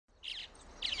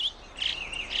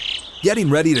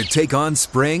Getting ready to take on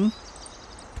spring?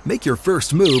 Make your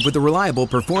first move with the reliable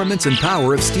performance and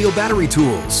power of Steel battery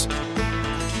tools.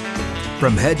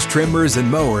 From hedge trimmers and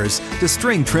mowers to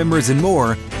string trimmers and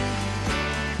more,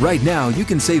 right now you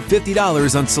can save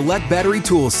 $50 on select battery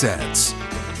tool sets.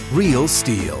 Real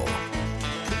Steel.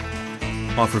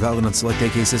 Offer valid on select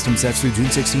AK system sets through June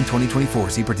 16,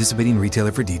 2024. See participating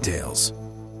retailer for details.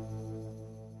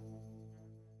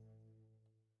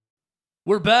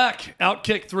 We're back.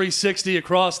 Outkick 360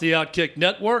 across the Outkick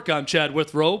network. I'm Chad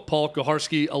Withrow, Paul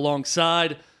Koharski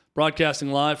alongside,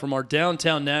 broadcasting live from our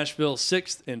downtown Nashville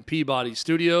 6th and Peabody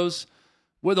studios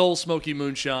with Old Smoky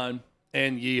Moonshine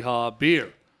and Yeehaw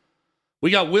Beer.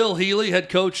 We got Will Healy, head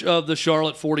coach of the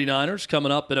Charlotte 49ers,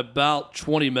 coming up in about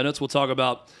 20 minutes. We'll talk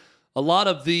about a lot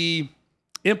of the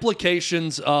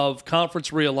implications of conference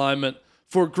realignment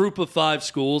for a group of 5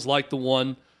 schools like the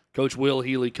one Coach Will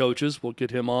Healy coaches. We'll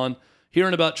get him on here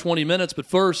in about 20 minutes. But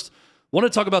first, I want to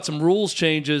talk about some rules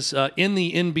changes in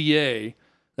the NBA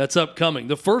that's upcoming.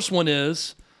 The first one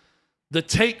is the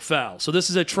take foul. So this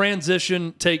is a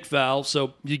transition take foul.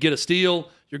 So you get a steal,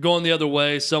 you're going the other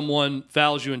way, someone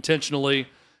fouls you intentionally.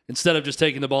 Instead of just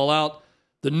taking the ball out,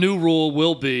 the new rule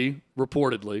will be,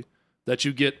 reportedly, that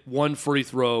you get 1 free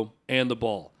throw and the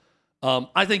ball.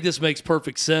 I think this makes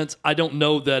perfect sense. I don't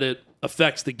know that it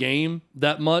affects the game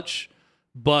that much.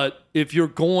 But if you're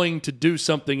going to do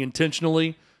something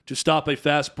intentionally to stop a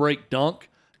fast break dunk,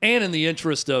 and in the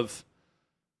interest of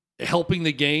helping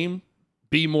the game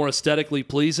be more aesthetically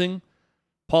pleasing,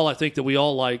 Paul, I think that we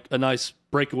all like a nice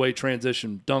breakaway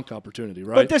transition dunk opportunity,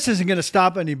 right? But this isn't going to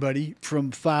stop anybody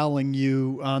from fouling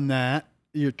you on that.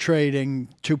 You're trading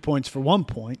 2 points for 1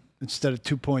 point instead of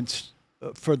 2 points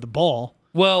for the ball.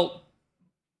 Well,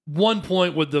 1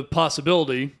 point with the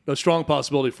possibility, a strong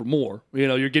possibility for more. You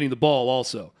know, you're getting the ball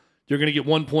also. You're going to get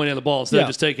 1 point on the ball instead of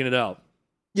just taking it out.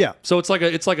 Yeah. So it's like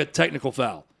a technical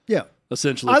foul. Yeah.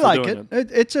 Essentially. I like it.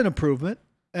 It's an improvement.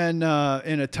 And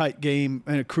in a tight game,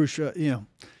 in a crucial,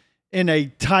 in a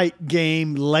tight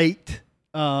game late,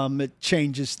 it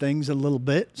changes things a little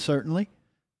bit, certainly.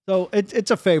 So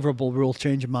it's a favorable rule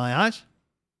change in my eyes.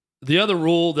 The other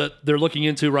rule that they're looking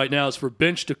into right now is for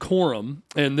bench decorum,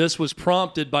 and this was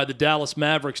prompted by the Dallas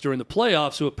Mavericks during the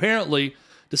playoffs, who apparently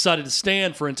decided to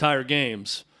stand for entire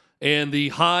games. And the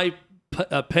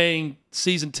high-paying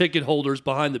season ticket holders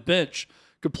behind the bench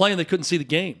complained they couldn't see the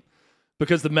game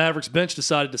because the Mavericks bench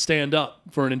decided to stand up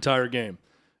for an entire game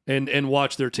and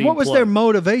watch their team play. What was their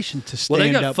motivation to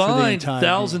stand up for the entire game? Well, they got fined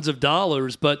thousands of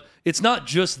dollars, but it's not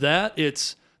just that.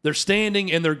 It's they're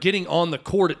standing and they're getting on the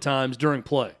court at times during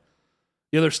play.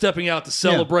 They're stepping out to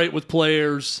celebrate with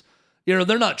players. They're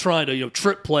not trying to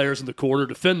trip players in the court or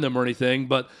defend them or anything,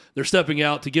 but they're stepping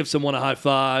out to give someone a high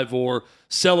five or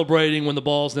celebrating when the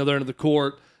ball's in the other end of the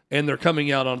court, and they're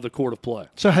coming out onto the court of play.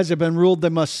 So has it been ruled they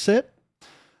must sit?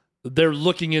 They're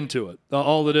looking into it.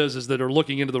 All it is that they're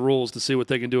looking into the rules to see what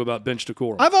they can do about bench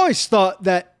decorum. I've always thought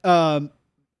that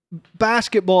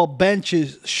basketball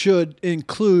benches should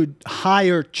include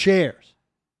higher chairs.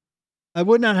 I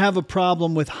would not have a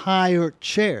problem with higher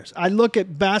chairs. I look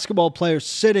at basketball players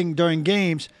sitting during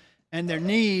games and their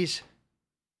knees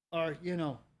are,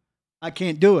 I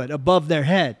can't do it, above their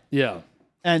head. Yeah.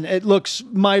 And it looks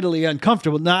mightily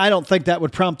uncomfortable. Now, I don't think that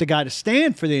would prompt a guy to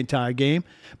stand for the entire game,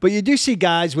 but you do see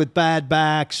guys with bad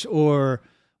backs or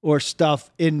stuff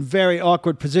in very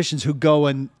awkward positions who go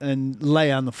and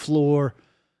lay on the floor,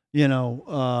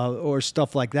 or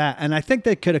stuff like that. And I think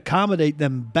they could accommodate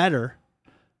them better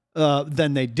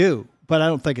than they do, but I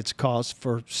don't think it's cause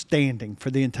for standing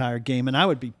for the entire game. And I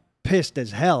would be pissed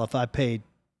as hell if I paid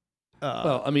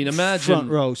imagine front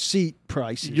row seat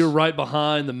prices. You're right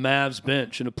behind the Mavs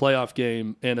bench in a playoff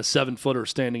game and a 7-footer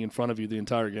standing in front of you the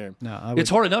entire game. No, it's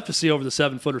hard enough to see over the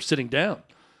 7-footer sitting down,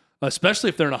 especially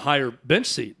if they're in a higher bench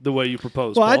seat the way you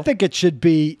propose. Well, Paul. I think it should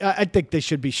be. I think they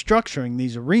should be structuring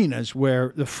these arenas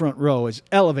where the front row is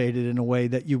elevated in a way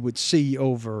that you would see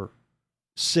over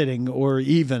sitting or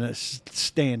even a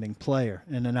standing player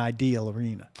in an ideal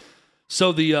arena.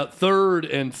 So the third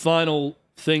and final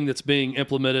thing that's being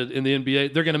implemented in the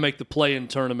NBA, they're going to make the play-in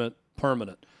tournament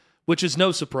permanent, which is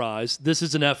no surprise. This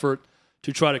is an effort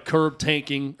to try to curb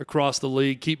tanking across the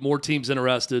league, keep more teams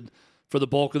interested for the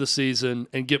bulk of the season,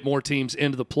 and get more teams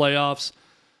into the playoffs.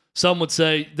 Some would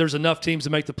say there's enough teams to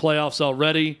make the playoffs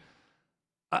already.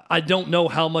 I don't know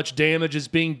how much damage is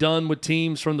being done with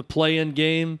teams from the play-in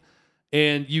game.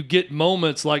 And you get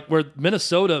moments like where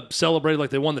Minnesota celebrated like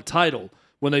they won the title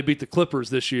when they beat the Clippers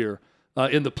this year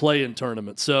in the play-in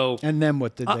tournament. So, and then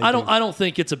what did they do? I don't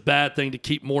think it's a bad thing to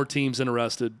keep more teams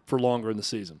interested for longer in the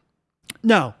season.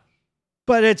 No,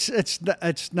 but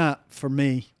it's not for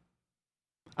me.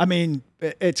 I mean,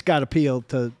 it's got appeal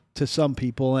to some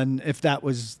people, and if that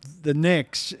was the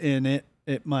Knicks in it,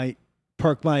 it might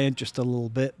perk my interest a little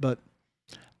bit, but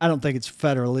I don't think it's a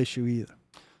federal issue either.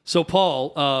 So,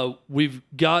 Paul, we've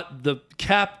got the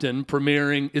Captain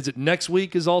premiering. Is it next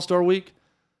week is All-Star Week?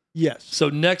 Yes. So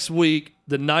next week,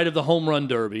 the night of the Home Run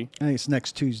Derby. I think it's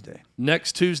next Tuesday.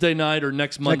 Next Tuesday night or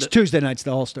next Monday? Next Tuesday night's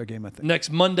the All-Star game, I think. Next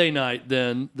Monday night,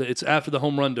 then, it's after the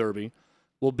Home Run Derby,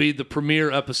 will be the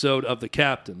premiere episode of The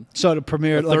Captain. So to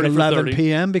premiere at like 11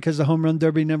 p.m. because the Home Run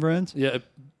Derby never ends? Yeah,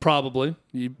 probably.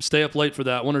 You stay up late for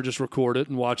that one or just record it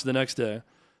and watch the next day.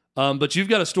 But you've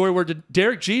got a story where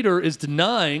Derek Jeter is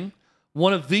denying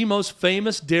one of the most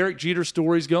famous Derek Jeter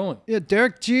stories going. Yeah,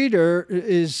 Derek Jeter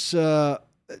is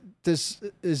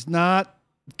not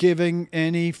giving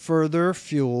any further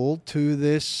fuel to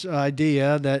this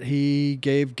idea that he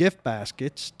gave gift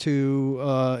baskets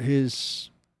to his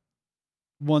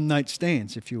one-night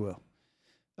stands, if you will.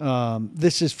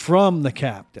 This is from The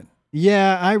Captain.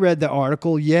 Yeah, I read the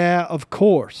article. Yeah, of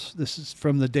course. This is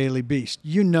from the Daily Beast.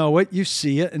 You know it, you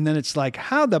see it, and then it's like,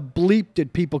 how the bleep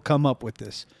did people come up with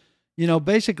this? You know,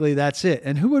 basically that's it.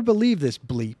 And who would believe this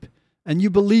bleep? And you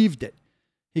believed it.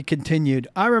 He continued,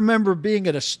 I remember being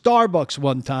at a Starbucks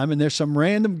one time, and there's some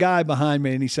random guy behind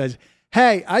me, and he says,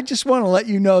 hey, I just want to let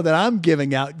you know that I'm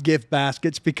giving out gift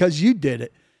baskets because you did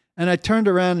it. And I turned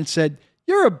around and said,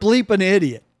 you're a bleeping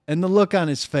idiot. And the look on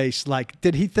his face, like,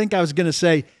 did he think I was going to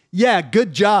say, yeah,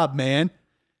 good job, man?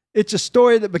 It's a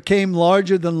story that became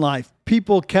larger than life.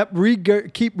 People keep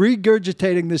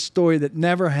regurgitating this story that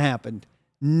never happened.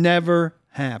 Never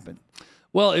happened.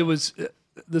 Well,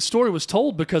 the story was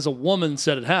told because a woman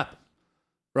said it happened,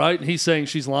 right? And he's saying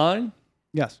she's lying?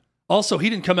 Yes. Also, he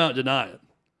didn't come out and deny it.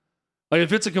 Like,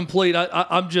 if it's a complete,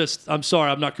 I'm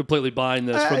sorry, I'm not completely buying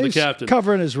this from the Captain.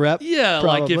 Covering his rep. Yeah,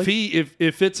 probably. Like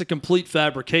if it's a complete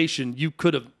fabrication, you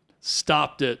could have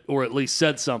stopped it or at least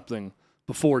said something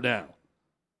before now.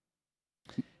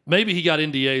 Maybe he got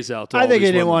NDAs out. I think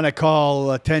he didn't want to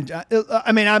call attention.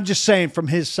 I mean, I'm just saying from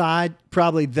his side,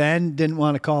 probably then didn't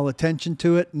want to call attention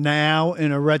to it. Now,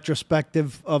 in a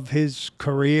retrospective of his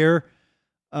career,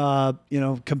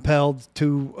 compelled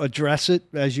to address it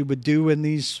as you would do in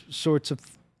these sorts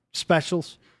of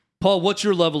specials. Paul, what's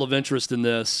your level of interest in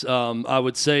this? I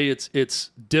would say it's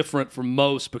different from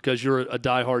most because you're a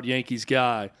diehard Yankees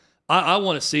guy. I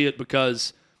want to see it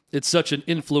because it's such an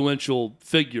influential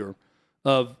figure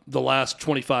of the last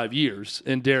 25 years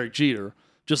in Derek Jeter.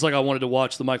 Just like I wanted to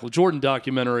watch the Michael Jordan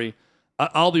documentary,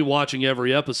 I'll be watching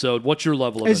every episode. What's your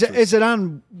level of interest? Is it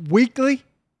on weekly?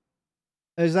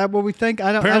 Is that what we think?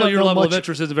 Apparently your level of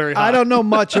interest is very high. I don't know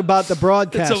much about the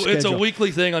broadcast It's a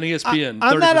weekly thing on ESPN.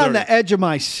 I'm not on the edge of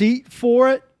my seat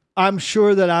for it. I'm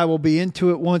sure that I will be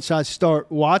into it once I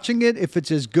start watching it, if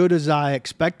it's as good as I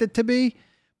expect it to be.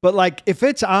 But, like, if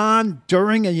it's on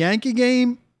during a Yankee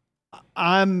game,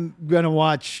 I'm going to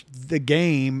watch the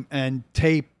game and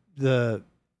tape the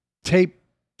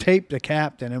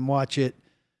Captain and watch it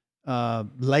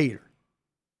later.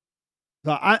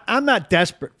 So I'm not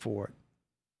desperate for it.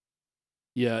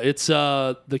 Yeah, it's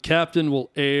the Captain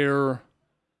will air,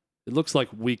 it looks like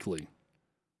weekly.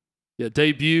 Yeah,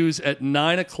 debuts at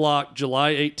 9 o'clock,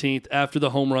 July 18th, after the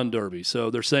Home Run Derby.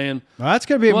 So they're saying... Well, that's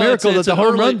going to be a miracle that the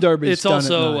Home Run Derby is done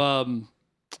also,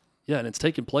 and it's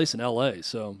taking place in L.A.,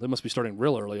 so they must be starting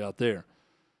real early out there.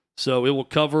 So it will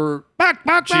cover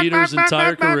Jeter's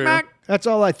entire career. That's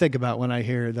all I think about when I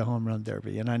hear the Home Run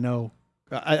Derby, and I know...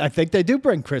 I think they do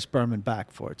bring Chris Berman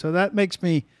back for it, so that makes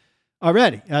me...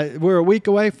 Already, we're a week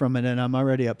away from it, and I'm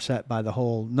already upset by the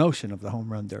whole notion of the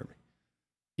Home Run Derby.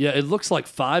 Yeah, it looks like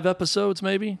 5 episodes,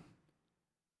 maybe.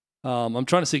 I'm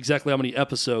trying to see exactly how many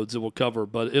episodes it will cover,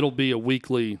 but it'll be a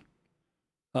weekly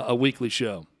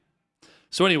show.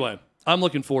 So anyway, I'm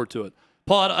looking forward to it.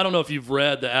 Paul, I don't know if you've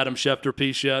read the Adam Schefter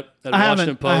piece yet at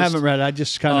Washington Post. I haven't read it. I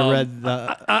just kind of read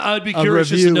the I'd be curious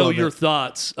just to know your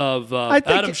thoughts of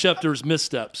Adam Schefter's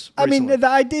missteps recently. I mean, the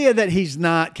idea that he's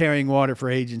not carrying water for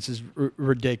agents is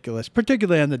ridiculous,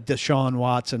 particularly on the Deshaun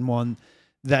Watson one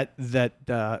that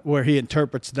where he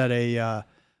interprets that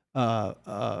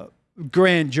a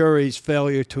grand jury's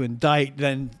failure to indict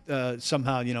then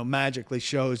somehow, magically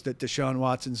shows that Deshaun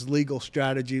Watson's legal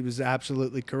strategy was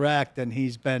absolutely correct and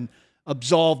he's been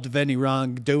absolved of any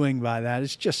wrongdoing by that.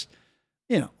 It's just,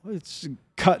 it's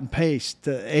cut and paste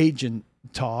agent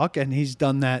talk, and he's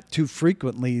done that too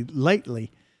frequently lately.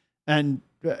 And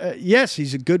yes,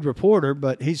 he's a good reporter,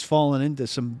 but he's fallen into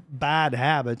some bad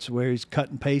habits where he's cut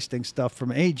and pasting stuff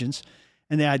from agents.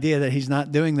 And the idea that he's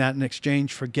not doing that in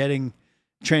exchange for getting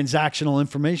transactional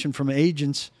information from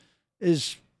agents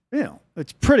is,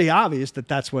 it's pretty obvious that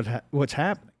that's what's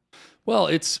happening. Well,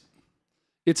 it's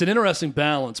an interesting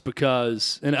balance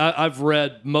because, and I've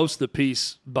read most of the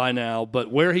piece by now,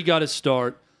 but where he got his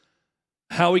start,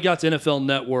 how he got to NFL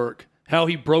Network, how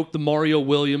he broke the Mario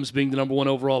Williams being the number 1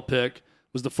 overall pick,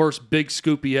 was the first big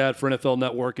scoop he had for NFL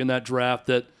Network in that draft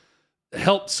that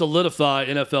helped solidify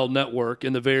NFL Network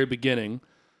in the very beginning.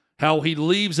 How he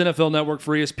leaves NFL Network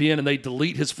for ESPN and they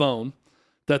delete his phone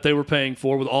that they were paying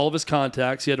for with all of his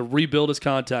contacts. He had to rebuild his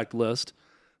contact list.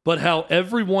 But how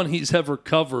everyone he's ever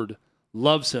covered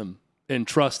loves him and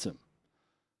trusts him.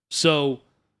 So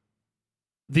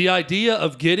the idea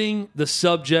of getting the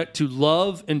subject to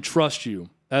love and trust you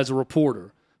as a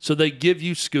reporter, so they give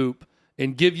you scoop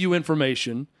and give you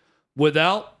information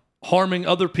without harming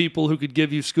other people who could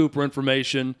give you scoop or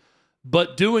information,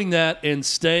 but doing that and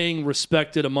staying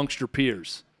respected amongst your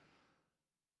peers.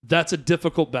 That's a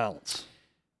difficult balance.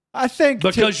 I think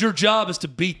because your job is to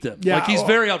beat them. Yeah, like he's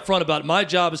very upfront about it. My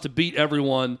job is to beat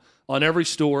everyone on every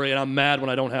story, and I'm mad when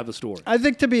I don't have the story. I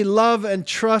think to be loved and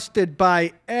trusted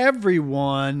by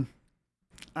everyone,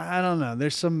 I don't know.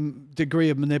 There's some degree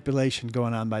of manipulation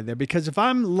going on by there. Because if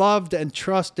I'm loved and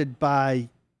trusted by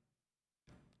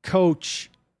coach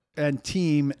and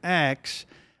team X,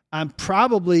 I'm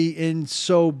probably in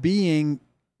so being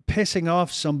pissing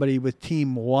off somebody with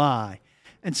team Y.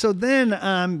 And so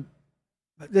then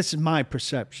this is my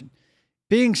perception,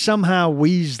 being somehow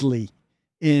Weasley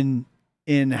in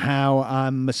how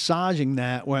I'm massaging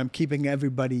that, where I'm keeping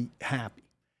everybody happy.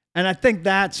 And I think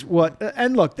that's what,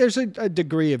 and look, there's a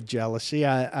degree of jealousy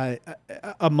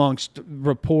amongst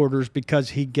reporters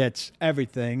because he gets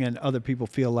everything and other people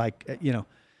feel like,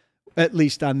 at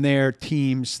least on their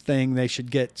team's thing, they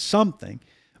should get something.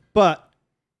 But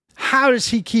how does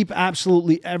he keep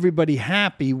absolutely everybody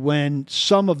happy when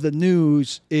some of the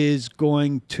news is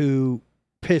going to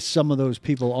piss some of those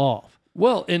people off?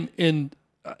 Well,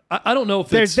 I don't know if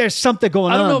there's something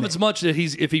going on. I don't know if there. it's much that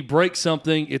if he breaks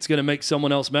something, it's going to make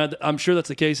someone else mad. I'm sure that's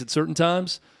the case at certain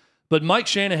times. But Mike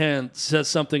Shanahan says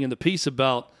something in the piece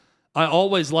about, I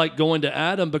always like going to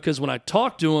Adam because when I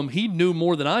talked to him, he knew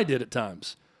more than I did at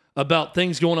times about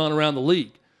things going on around the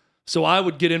league. So I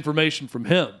would get information from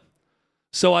him.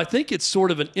 So I think it's sort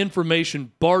of an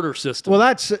information barter system. Well,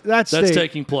 that's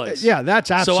taking place. Yeah, that's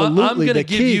absolutely so I'm going to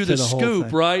give you the whole scoop,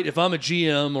 thing. right? If I'm a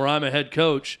GM or I'm a head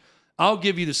coach, I'll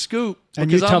give you the scoop.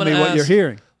 And you tell me what you're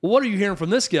hearing. Well, what are you hearing from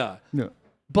this guy? Yeah.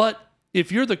 But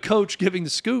if you're the coach giving the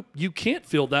scoop, you can't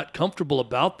feel that comfortable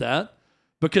about that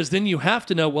because then you have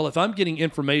to know, well, if I'm getting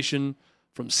information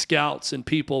from scouts and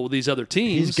people with these other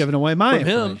teams. He's giving away my from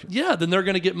information. him, yeah, then they're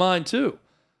going to get mine too.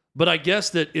 But I guess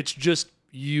that it's just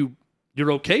you're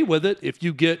okay with it if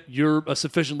you get a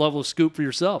sufficient level of scoop for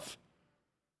yourself.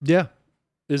 Yeah.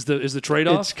 Is the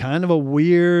trade-off? It's kind of a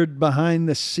weird behind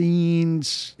the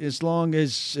scenes. As long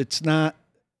as it's not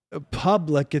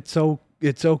public, it's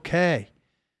okay.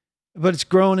 But it's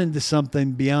grown into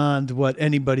something beyond what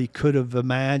anybody could have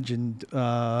imagined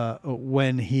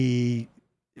when he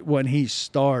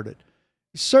started.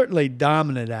 He's certainly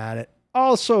dominant at it.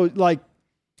 Also, like,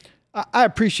 I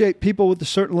appreciate people with a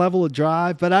certain level of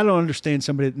drive, but I don't understand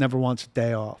somebody that never wants a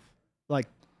day off. Like,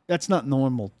 that's not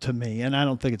normal to me, and I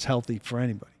don't think it's healthy for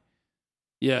anybody.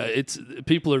 Yeah,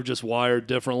 people are just wired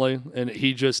differently, and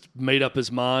he just made up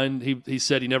his mind. He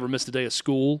said he never missed a day of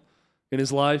school in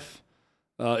his life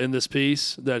in this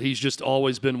piece, that he's just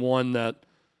always been one that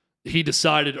he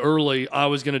decided early I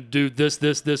was going to do this,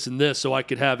 and this so I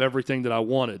could have everything that I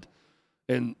wanted.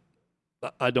 And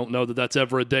I don't know that that's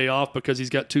ever a day off because he's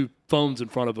got 2 phones in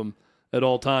front of him at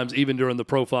all times, even during the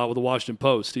profile with the Washington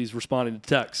Post. He's responding to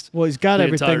text. Well, he's got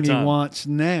everything he wants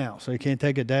now, so he can't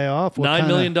take a day off. $9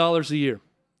 million a year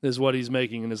is what he's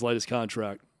making in his latest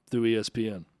contract through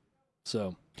ESPN.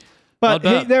 So, but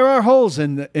there are holes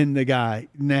in the guy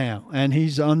now, and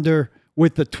he's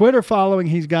with the Twitter following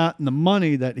he's got and the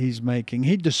money that he's making,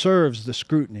 he deserves the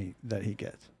scrutiny that he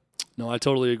gets. No, I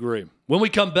totally agree. When we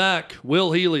come back,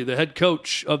 Will Healy, the head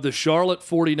coach of the Charlotte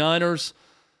 49ers,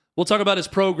 we'll talk about his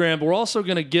program, but we're also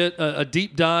going to get a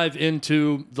deep dive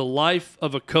into the life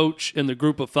of a coach in the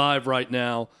group of 5 right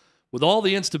now. With all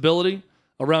the instability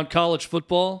around college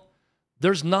football,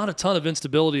 there's not a ton of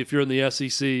instability if you're in the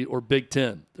SEC or Big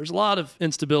Ten. There's a lot of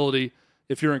instability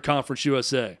if you're in Conference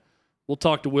USA. We'll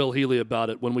talk to Will Healy about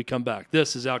it when we come back.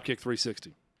 This is Outkick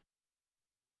 360.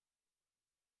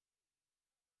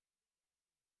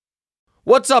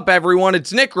 What's up, everyone?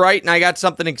 It's Nick Wright, and I got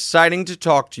something exciting to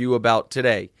talk to you about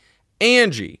today.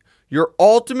 Angie, your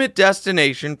ultimate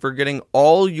destination for getting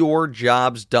all your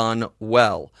jobs done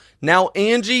well. Now,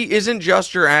 Angie isn't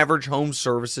just your average home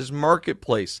services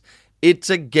marketplace. It's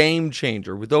a game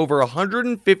changer with over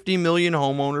 150 million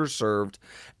homeowners served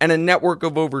and a network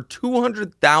of over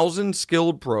 200,000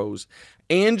 skilled pros.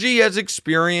 Angie has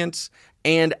experience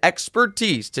and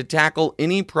expertise to tackle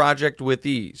any project with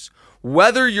ease.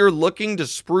 Whether you're looking to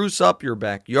spruce up your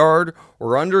backyard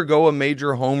or undergo a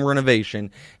major home renovation,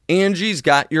 Angie's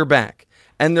got your back.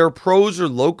 And their pros are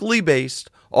locally based,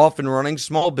 often running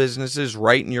small businesses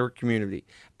right in your community.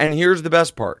 And here's the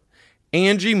best part.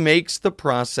 Angie makes the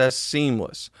process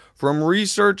seamless. From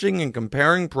researching and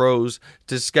comparing pros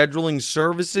to scheduling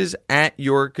services at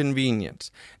your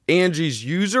convenience. Angie's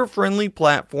user-friendly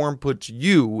platform puts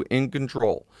you in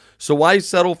control. So why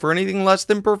settle for anything less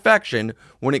than perfection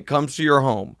when it comes to your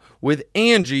home? With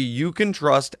Angie, you can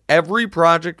trust every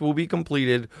project will be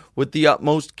completed with the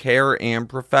utmost care and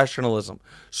professionalism.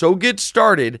 So get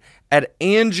started at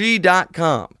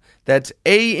Angie.com. That's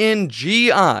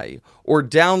ANGI, or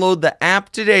download the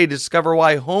app today to discover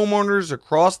why homeowners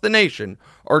across the nation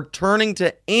are turning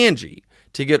to Angie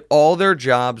to get all their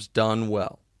jobs done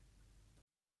well.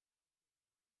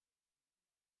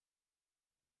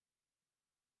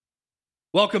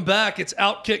 Welcome back. It's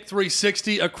Outkick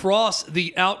 360 across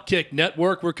the Outkick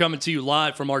Network. We're coming to you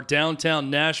live from our downtown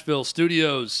Nashville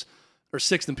studios, or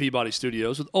 6th and Peabody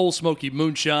studios, with Old Smoky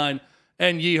Moonshine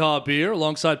and Yeehaw Beer.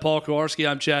 Alongside Paul Kowarski,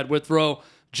 I'm Chad Withrow.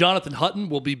 Jonathan Hutton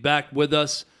will be back with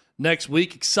us next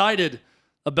week. Excited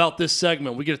about this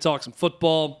segment. We get to talk some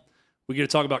football. We get to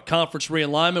talk about conference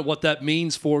realignment, what that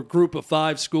means for Group of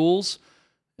 5 schools.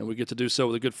 And we get to do so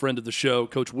with a good friend of the show,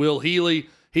 Coach Will Healy.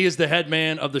 He is the head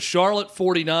man of the Charlotte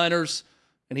 49ers,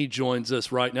 and he joins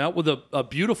us right now with a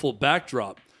beautiful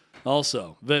backdrop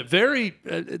also.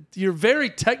 You're very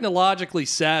technologically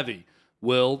savvy,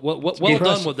 Will. Well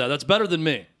done with that. That's better than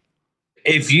me.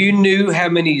 If you knew how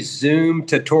many Zoom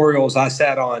tutorials I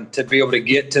sat on to be able to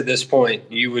get to this point,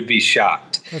 you would be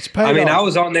shocked. I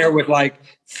was on there with like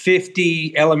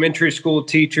 50 elementary school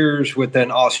teachers with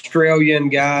an Australian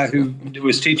guy who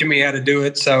was teaching me how to do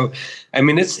it. So,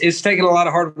 it's taken a lot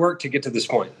of hard work to get to this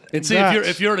point. And see,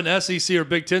 if you're at an SEC or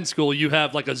Big Ten school, you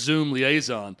have like a Zoom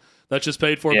liaison that's just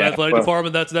paid for by the athletic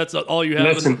department. That's all you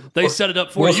have. Listen, they set it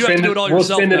up for you. You have to do it all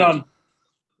yourself.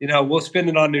 We'll spend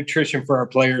it on nutrition for our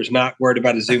players, not worried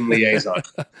about a Zoom liaison.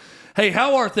 Hey,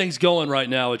 how are things going right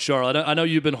now at Charlotte? I know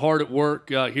you've been hard at work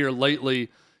here lately,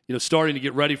 starting to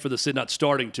get ready for the season. Not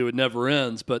starting to, it never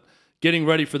ends, but getting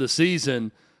ready for the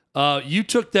season. You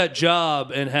took that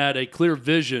job and had a clear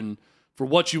vision for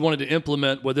what you wanted to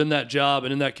implement within that job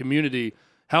and in that community.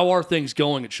 How are things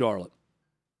going at Charlotte?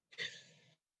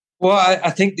 Well,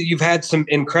 I think that you've had some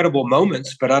incredible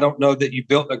moments, but I don't know that you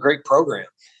built a great program.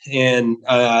 And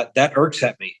that irks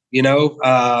at me,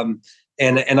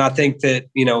 and I think that,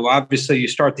 obviously you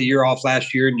start the year off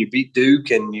last year and you beat Duke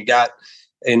and you got,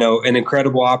 an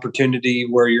incredible opportunity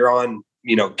where you're on,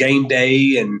 game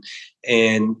day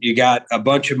and you got a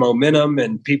bunch of momentum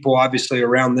and people obviously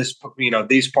around this,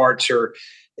 these parts are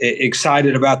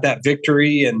excited about that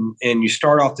victory and you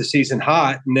start off the season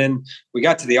hot. And then we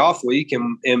got to the off week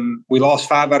and we lost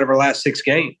 5 out of our last 6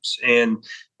 games. And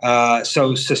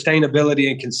so sustainability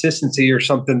and consistency are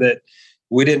something that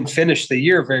we didn't finish the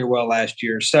year very well last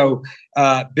year. So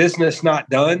business not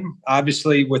done,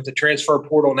 obviously, with the transfer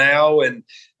portal now and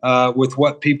with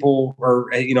what people are,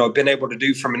 been able to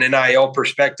do from an NIL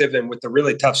perspective and with the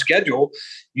really tough schedule,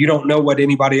 you don't know what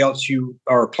anybody else you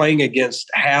are playing against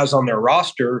has on their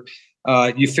roster.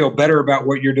 You feel better about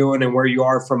what you're doing and where you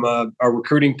are from a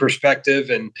recruiting perspective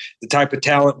and the type of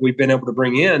talent we've been able to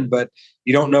bring in, but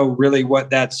you don't know really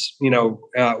what that's,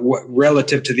 what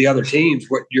relative to the other teams,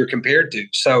 what you're compared to.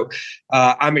 So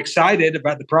I'm excited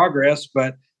about the progress,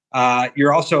 but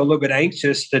you're also a little bit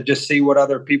anxious to just see what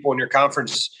other people in your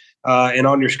conference and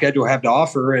on your schedule have to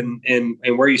offer and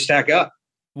where you stack up.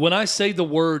 When I say the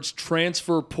words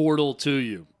transfer portal to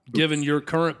you, given your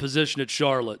current position at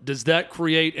Charlotte, does that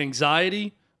create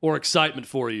anxiety or excitement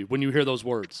for you when you hear those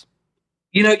words?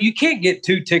 You can't get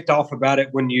too ticked off about it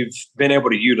when you've been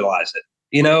able to utilize it.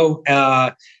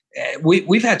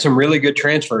 We've had some really good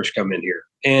transfers come in here.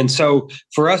 And so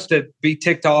for us to be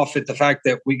ticked off at the fact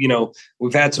that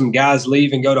we've had some guys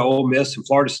leave and go to Ole Miss and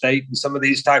Florida State and some of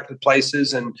these type of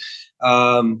places. And,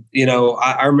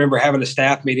 I remember having a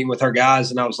staff meeting with our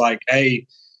guys and I was like, hey,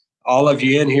 all of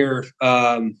you in here,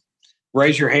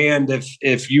 raise your hand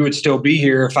if you would still be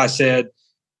here. If I said,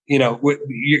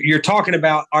 you're talking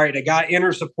about, all right, a guy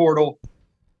enters the portal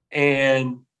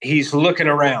and he's looking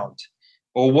around.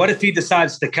 Well, what if he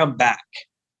decides to come back?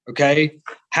 Okay.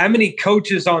 How many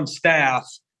coaches on staff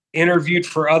interviewed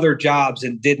for other jobs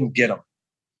and didn't get them?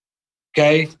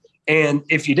 Okay. And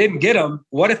if you didn't get them,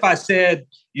 what if I said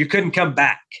you couldn't come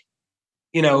back?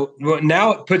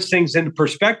 now it puts things into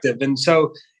perspective. And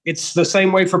so it's the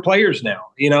same way for players now.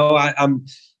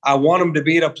 I want them to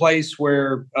be at a place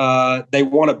where they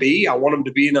want to be. I want them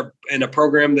to be in a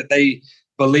program that they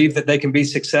believe that they can be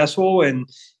successful. And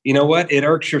you know what? It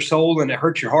irks your soul and it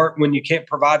hurts your heart when you can't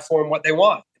provide for them what they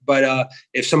want. But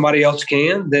if somebody else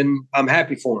can, then I'm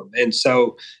happy for them. And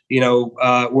so,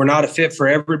 we're not a fit for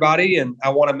everybody. And I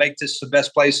want to make this the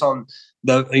best place on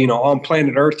on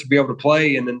planet Earth to be able to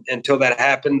play. And until that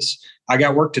happens, I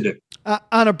got work to do.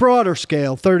 On a broader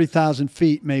scale, 30,000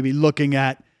 feet, maybe looking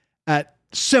at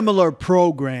similar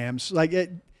programs, like do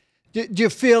you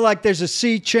feel like there's a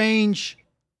sea change?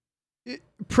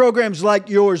 Programs like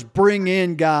yours bring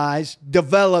in guys,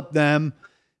 develop them,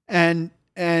 and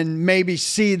maybe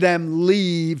see them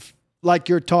leave, like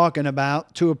you're talking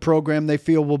about, to a program they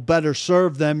feel will better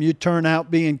serve them. You turn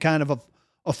out being kind of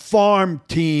a farm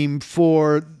team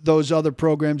for those other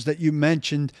programs that you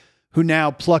mentioned, who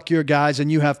now pluck your guys,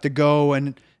 and you have to go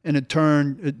and in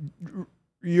turn,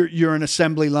 you're an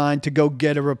assembly line to go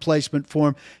get a replacement for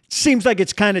them. It seems like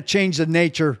it's kind of changed the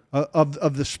nature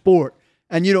of the sport,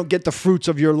 and you don't get the fruits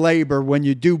of your labor when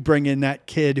you do bring in that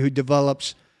kid who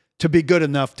develops to be good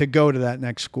enough to go to that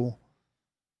next school.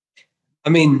 I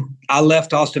mean, I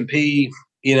left Austin Peay,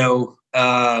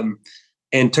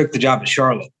 and took the job at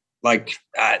Charlotte. Like,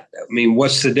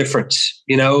 what's the difference?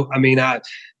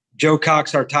 Joe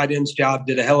Cox, our tight ends job,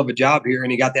 did a hell of a job here,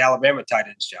 and he got the Alabama tight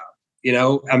ends job.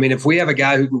 If we have a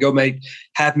guy who can go make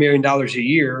 $500,000 a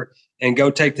year and go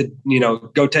take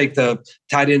the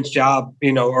tight ends job,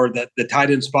 or the tight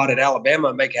end spot at Alabama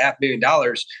and make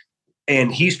 $500,000,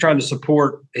 and he's trying to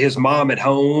support his mom at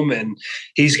home, and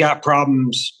he's got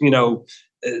problems,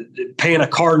 paying a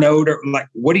car note, or like,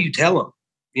 what do you tell him?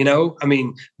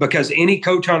 Because any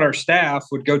coach on our staff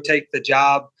would go take the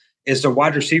job as the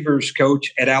wide receivers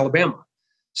coach at Alabama.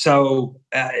 So,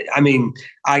 I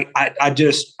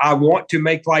want to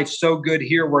make life so good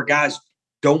here where guys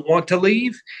don't want to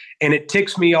leave, and it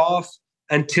ticks me off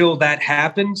until that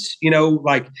happens.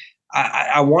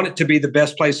 I want it to be the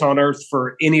best place on earth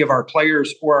for any of our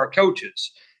players or our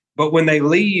coaches. But when they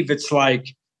leave, it's like,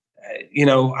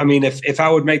 if I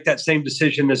would make that same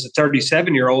decision as a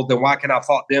 37-year-old, then why can't I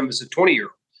fault them as a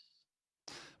 20-year-old?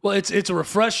 Well, it's a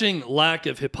refreshing lack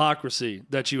of hypocrisy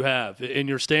that you have in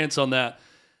your stance on that.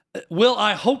 Will,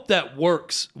 I hope that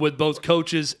works with both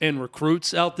coaches and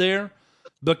recruits out there,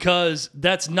 because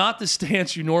that's not the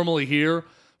stance you normally hear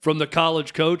from the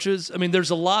college coaches. There's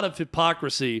a lot of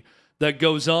hypocrisy that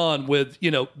goes on with,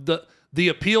 the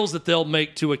appeals that they'll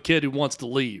make to a kid who wants to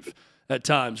leave at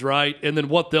times, right? And then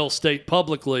what they'll state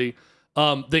publicly.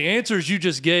 The answers you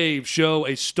just gave show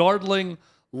a startling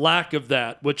lack of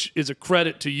that, which is a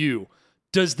credit to you.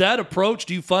 Does that approach,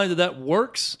 do you find that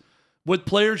works with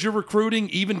players you're recruiting,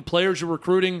 even players you're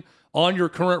recruiting on your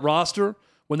current roster,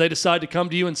 when they decide to come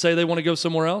to you and say they want to go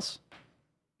somewhere else?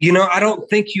 I don't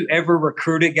think you ever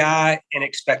recruit a guy and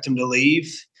expect him to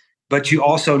leave, but you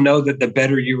also know that the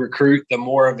better you recruit, the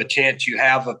more of a chance you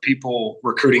have of people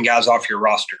recruiting guys off your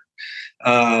roster.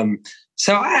 I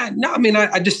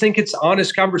just think it's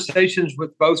honest conversations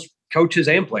with both coaches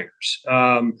and players.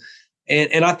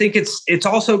 And I think it's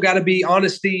also got to be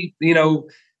honesty.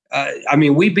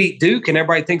 We beat Duke and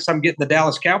everybody thinks I'm getting the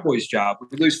Dallas Cowboys job.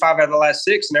 We lose 5 out of the last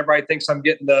 6 and everybody thinks I'm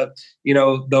getting the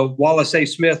Wallace A.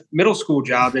 Smith middle school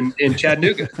job in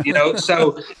Chattanooga,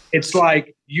 So it's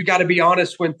like, you got to be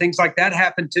honest when things like that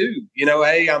happen too.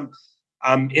 Hey,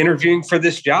 I'm interviewing for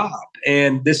this job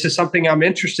and this is something I'm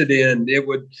interested in. It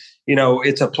would,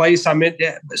 it's a place I'm in.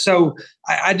 So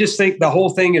I just think the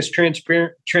whole thing is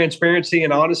transparency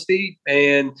and honesty.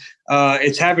 And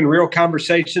it's having real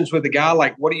conversations with a guy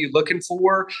like, what are you looking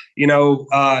for? You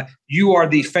are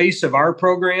the face of our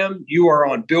program. You are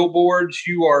on billboards.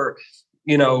 You are,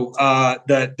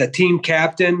 the team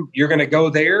captain. You're going to go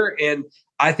there. And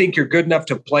I think you're good enough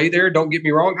to play there. Don't get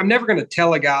me wrong. I'm never going to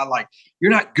tell a guy like,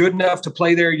 you're not good enough to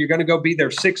play there. You're going to go be their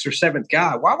 6th or 7th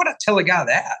guy. Why would I tell a guy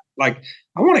that? Like,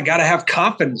 I want a guy to have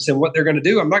confidence in what they're going to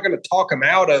do. I'm not going to talk them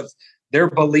out of their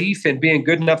belief in being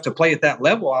good enough to play at that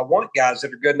level. I want guys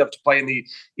that are good enough to play in the,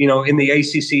 in the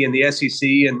ACC and the SEC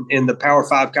and in the Power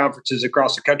 5 conferences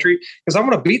across the country, because I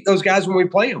want to beat those guys when we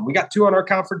play them. We got 2 on our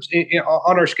conference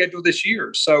on our schedule this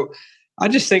year. So I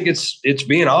just think it's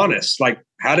being honest. Like,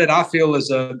 how did I feel as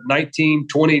a 19,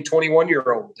 20,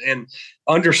 21-year-old, and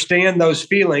understand those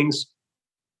feelings,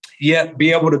 yet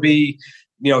be able to be,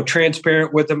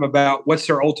 transparent with them about what's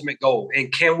their ultimate goal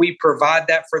and can we provide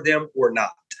that for them or not.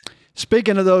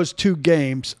 Speaking of those 2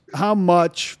 games, how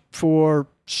much for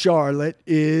Charlotte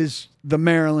is the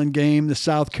Maryland game, the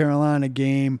South Carolina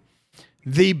game,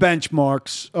 the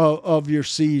benchmarks of your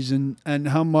season, and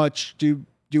how much do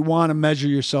you want to measure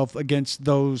yourself against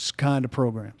those kind of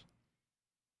programs?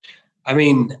 I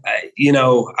mean,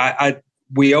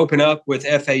 we open up with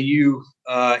FAU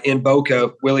in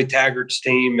Boca, Willie Taggart's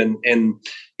team, and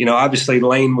obviously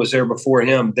Lane was there before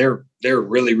him. They're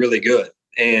really, really good,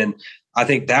 and I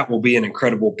think that will be an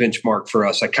incredible benchmark for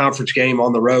us. A conference game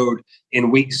on the road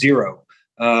in week 0.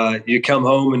 You come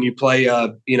home and you play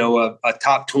a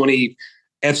top 20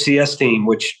 FCS team,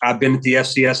 which I've been at the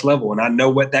FCS level, and I know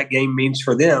what that game means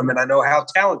for them, and I know how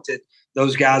talented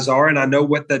those guys are, and I know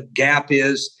what the gap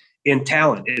is in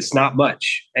talent. It's not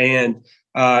much. And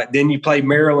then you play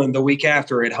Maryland the week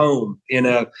after at home in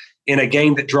a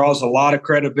game that draws a lot of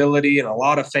credibility and a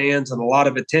lot of fans and a lot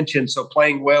of attention. So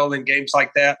playing well in games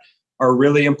like that are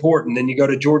really important. Then you go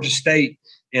to Georgia State,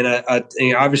 and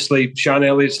obviously Sean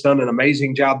Elliott's done an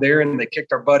amazing job there, and they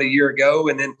kicked our butt a year ago.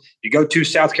 And then you go to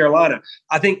South Carolina.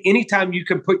 I think anytime you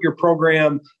can put your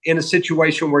program in a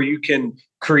situation where you can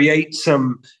create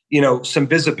some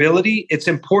visibility, it's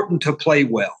important to play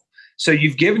well. So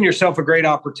you've given yourself a great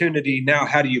opportunity. Now,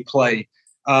 how do you play?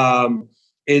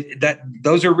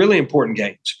 Those are really important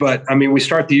games. But I mean, we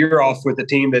start the year off with a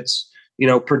team that's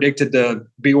predicted to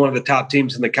be one of the top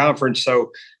teams in the conference.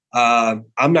 So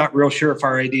I'm not real sure if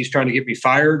our AD is trying to get me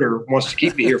fired or wants to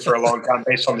keep me here for a long time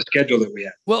based on the schedule that we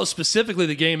have. Well, specifically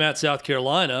the game at South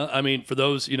Carolina. I mean, for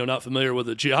those not familiar with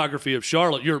the geography of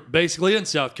Charlotte, you're basically in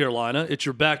South Carolina. It's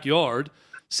your backyard.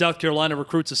 South Carolina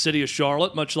recruits the city of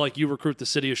Charlotte, much like you recruit the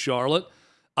city of Charlotte.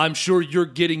 I'm sure you're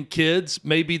getting kids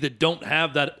maybe that don't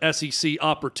have that SEC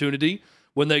opportunity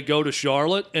when they go to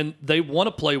Charlotte, and they want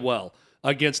to play well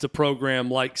against a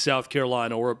program like South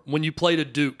Carolina, or when you played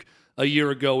at Duke a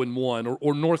year ago and won,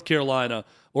 or North Carolina,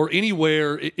 or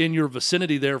anywhere in your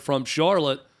vicinity there from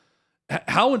Charlotte.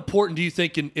 How important do you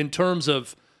think in terms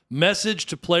of message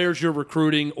to players you're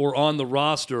recruiting or on the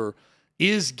roster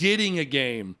is getting a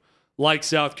game like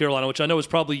South Carolina, which I know is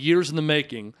probably years in the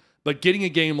making, but getting a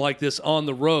game like this on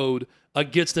the road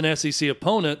against an SEC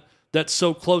opponent that's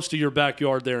so close to your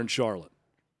backyard there in Charlotte?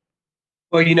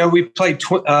 Well, we played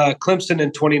Clemson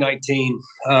in 2019,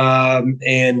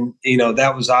 and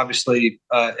that was obviously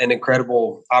an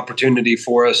incredible opportunity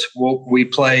for us. We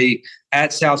play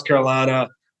at South Carolina.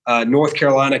 North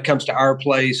Carolina comes to our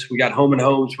place. We got home and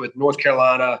homes with North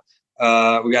Carolina.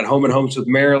 We got home and homes with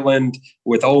Maryland,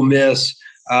 with Ole Miss.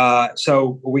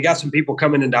 So we got some people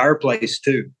coming into our place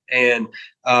too, and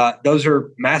those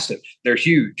are massive. They're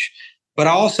huge. But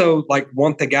I also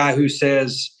want the guy who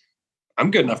says, I'm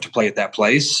good enough to play at that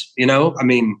place. I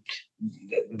mean,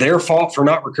 their fault for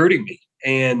not recruiting me.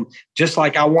 And just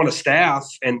like I want a staff,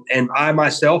 and I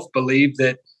myself believe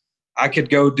that I could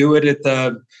go do it at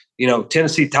the,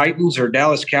 Tennessee Titans or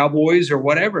Dallas Cowboys or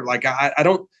whatever. I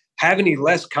don't have any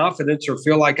less confidence or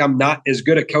feel like I'm not as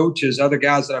good a coach as other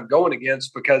guys that I'm going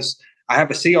against because I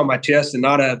have a C on my chest and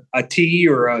not a T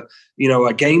or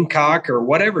a Gamecock or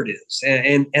whatever it is.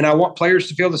 And I want players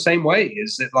to feel the same way.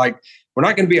 Is that we're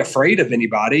not going to be afraid of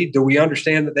anybody. Do we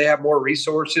understand that they have more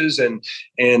resources and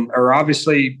are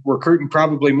obviously recruiting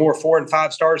probably more 4 and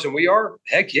 5 stars than we are?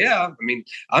 Heck yeah. I mean,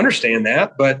 I understand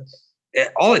that, but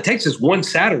all it takes is one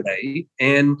Saturday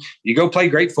and you go play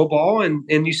great football and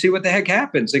you see what the heck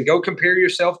happens and go compare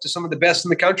yourself to some of the best in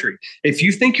the country. If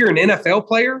you think you're an NFL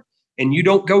player and you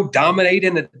don't go dominate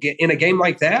in a game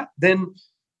like that, then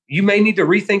you may need to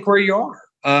rethink where you are.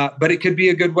 But it could be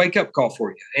a good wake-up call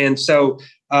for you. And so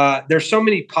there's so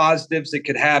many positives that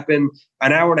could happen.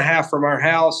 An hour and a half from our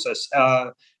house,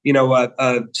 a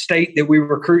state that we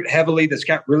recruit heavily that's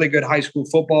got really good high school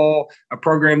football, a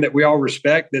program that we all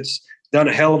respect that's done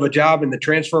a hell of a job in the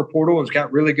transfer portal and has got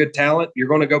really good talent. You're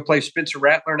going to go play Spencer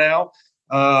Rattler now.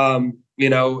 And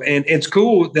it's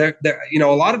cool that a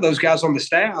lot of those guys on the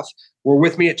staff were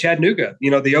with me at Chattanooga.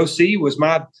 The OC was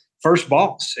my first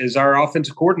boss as our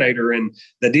offensive coordinator, and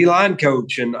the D-line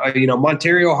coach, and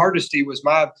Montario Hardesty was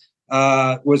my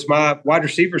wide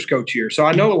receivers coach here. So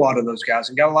I know a lot of those guys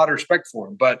and got a lot of respect for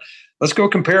them. But let's go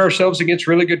compare ourselves against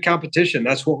really good competition.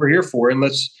 That's what we're here for, and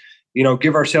let's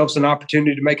give ourselves an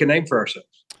opportunity to make a name for ourselves.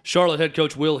 Charlotte head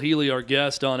coach Will Healy, our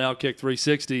guest on Outkick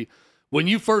 360. When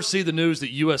you first see the news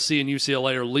that USC and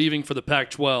UCLA are leaving for the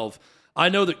Pac-12, I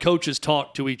know that coaches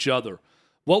talk to each other.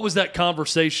 What was that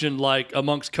conversation like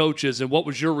amongst coaches, and what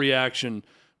was your reaction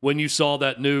when you saw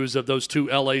that news of those 2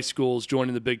 LA schools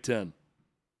joining the Big Ten?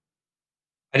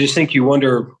 I just think you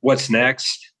wonder what's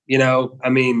next. I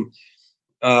mean,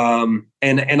 and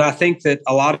I think that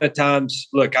a lot of times,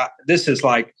 look, this is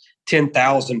like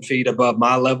 10,000 feet above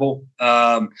my level.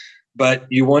 But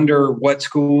you wonder what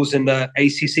schools in the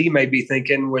ACC may be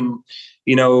thinking when,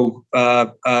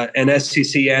 an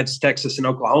SEC adds Texas and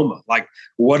Oklahoma. Like,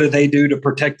 what do they do to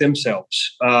protect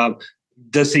themselves?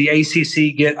 Does the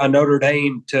ACC get a Notre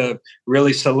Dame to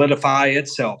really solidify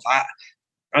itself?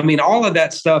 I mean, all of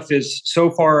that stuff is so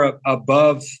far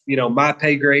above, my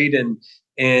pay grade.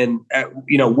 And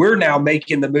we're now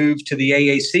making the move to the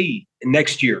AAC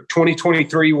next year.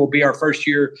 2023 will be our first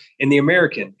year in the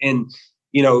American. And,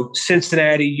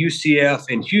 Cincinnati, UCF,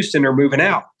 and Houston are moving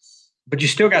out. But you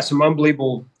still got some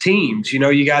unbelievable teams.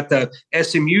 You got the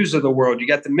SMUs of the world. You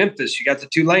got the Memphis. You got the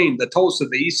Tulane, the Tulsa,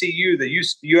 the ECU, the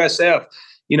USF.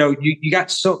 You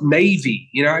got Navy.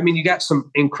 You got some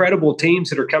incredible teams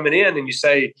that are coming in, and you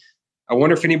say, I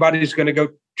wonder if anybody's going to go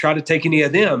try to take any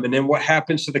of them. And then what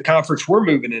happens to the conference we're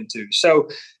moving into? So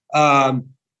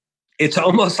it's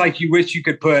almost like you wish you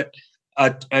could put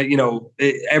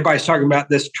everybody's talking about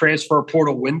this transfer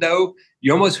portal window.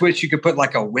 You almost wish you could put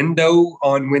like a window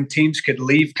on when teams could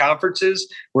leave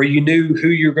conferences where you knew who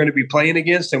you're going to be playing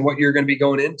against and what you're going to be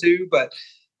going into. But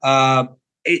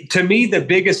to me, the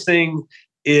biggest thing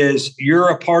is you're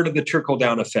a part of the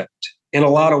trickle-down effect in a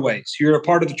lot of ways. You're a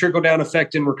part of the trickle-down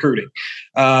effect in recruiting.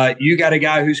 You got a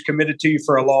guy who's committed to you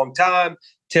for a long time.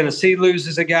 Tennessee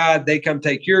loses a guy. They come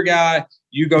take your guy.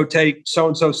 You go take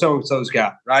so-and-so's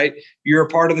guy, right? You're a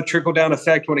part of the trickle-down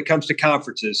effect when it comes to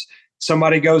conferences.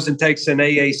 Somebody goes and takes an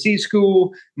AAC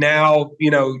school. Now,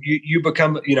 you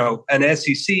become, an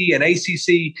SEC, an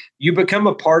ACC. You become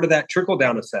a part of that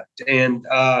trickle-down effect. And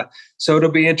so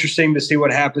it'll be interesting to see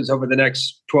what happens over the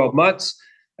next 12 months.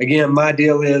 Again, my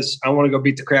deal is I want to go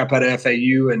beat the crap out of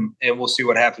FAU, and we'll see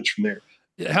what happens from there.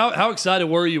 How excited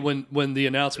were you when the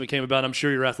announcement came about? I'm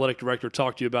sure your athletic director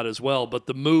talked to you about it as well, but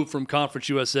the move from Conference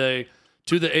USA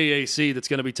to the AAC that's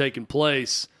going to be taking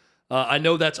place, I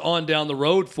know that's on down the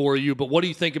road for you, but what do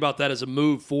you think about that as a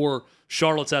move for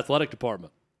Charlotte's athletic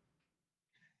department?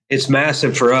 It's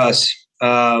massive for us.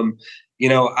 I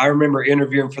remember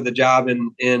interviewing for the job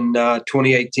in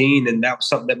 2018, and that was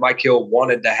something that Mike Hill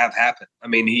wanted to have happen. I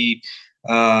mean, he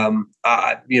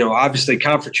obviously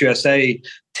Conference USA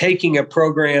taking a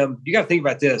program, you got to think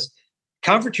about this.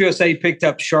 Conference USA picked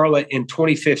up Charlotte in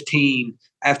 2015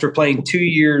 after playing 2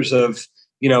 years of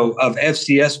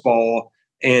FCS ball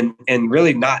and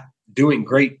really not doing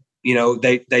great.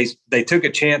 They took a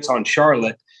chance on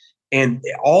Charlotte, and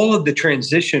all of the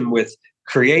transition with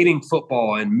creating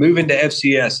football and moving to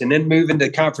FCS and then moving to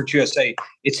Conference USA,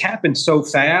 it's happened so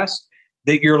fast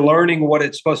that you're learning what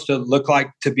it's supposed to look like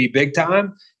to be big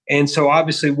time. And so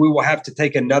obviously we will have to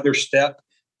take another step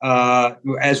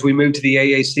as we move to the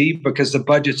AAC because the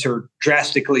budgets are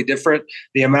drastically different.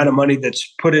 The amount of money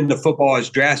that's put into football is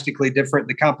drastically different.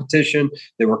 The competition,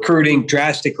 the recruiting,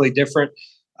 drastically different.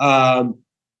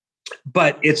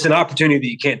 But it's an opportunity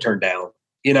that you can't turn down.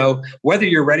 Whether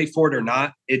you're ready for it or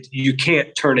not, you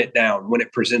can't turn it down when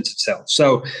it presents itself.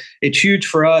 So it's huge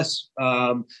for us.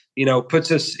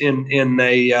 Puts us in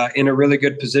a really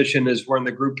good position as we're in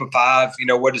the group of five.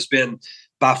 What has been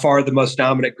by far the most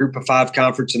dominant group of five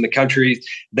conference in the country.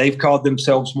 They've called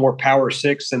themselves more Power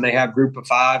Six than they have group of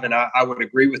five, and I would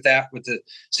agree with that with the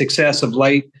success of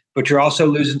late. But you're also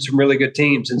losing some really good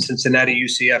teams in Cincinnati,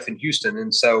 UCF, and Houston.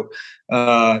 And so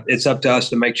it's up to us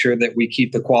to make sure that we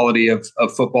keep the quality of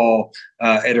football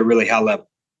at a really high level.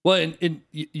 Well, and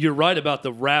you're right about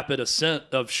the rapid ascent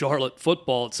of Charlotte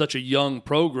football. It's such a young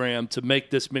program to make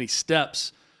this many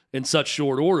steps in such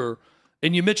short order.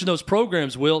 And you mentioned those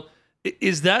programs, Will.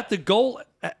 Is that the goal?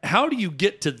 How do you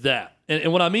get to that?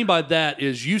 And what I mean by that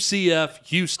is UCF,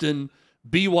 Houston,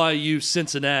 BYU,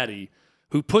 Cincinnati,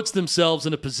 who puts themselves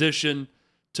in a position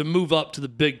to move up to the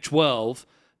Big 12.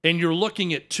 And you're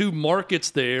looking at two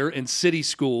markets there in city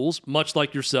schools, much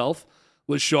like yourself,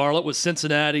 with Charlotte, with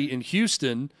Cincinnati and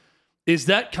Houston. Is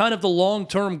that kind of the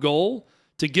long-term goal,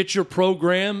 to get your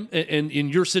program and in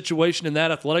your situation in that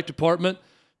athletic department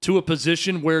to a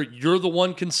position where you're the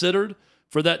one considered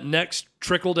for that next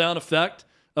trickle-down effect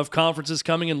of conferences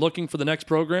coming and looking for the next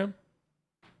program?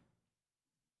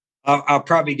 I'll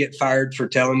probably get fired for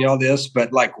telling you all this, but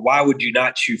why would you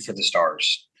not shoot for the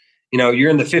stars? You're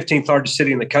in the 15th largest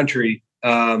city in the country.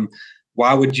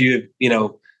 Why would you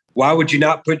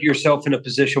not put yourself in a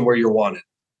position where you're wanted?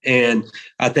 And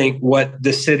I think what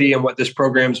this city and what this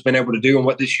program's been able to do and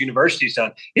what this university's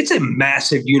done, it's a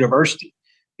massive university.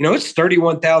 It's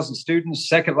 31,000 students,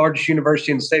 second largest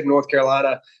university in the state of North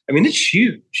Carolina. I mean, it's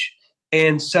huge.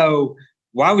 And so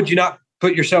why would you not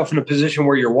put yourself in a position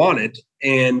where you're wanted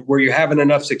and where you're having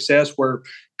enough success, where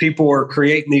people are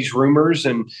creating these rumors?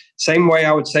 And same way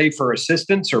I would say for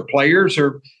assistants or players,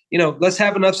 or, let's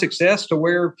have enough success to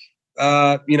where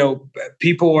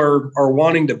people are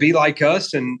wanting to be like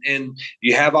us, and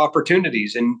you have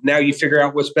opportunities, and now you figure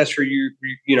out what's best for your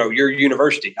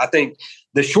university. I think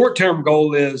the short-term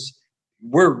goal is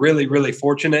we're really, really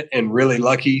fortunate and really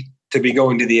lucky to be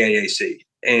going to the AAC.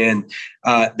 And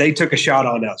they took a shot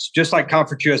on us, just like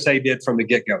Conference USA did from the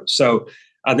get-go. So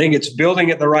I think it's building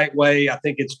it the right way. I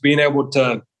think it's being able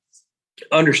to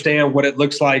understand what it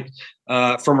looks like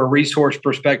from a resource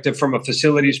perspective, from a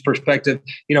facilities perspective.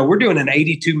 We're doing an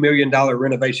 $82 million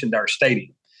renovation to our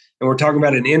stadium. And we're talking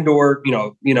about an indoor,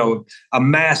 a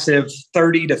massive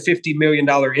 $30 to $50 million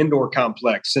indoor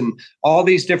complex, and all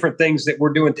these different things that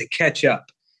we're doing to catch up.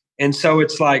 And so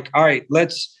it's like, all right,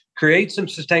 let's create some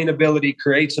sustainability,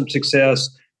 create some success.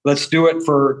 Let's do it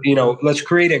let's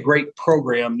create a great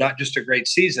program, not just a great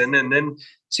season, and then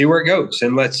see where it goes.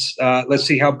 And let's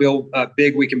see how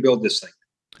big we can build this thing.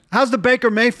 How's the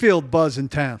Baker Mayfield buzz in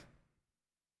town?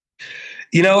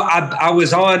 I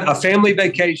was on a family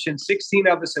vacation, 16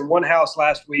 of us in one house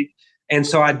last week. And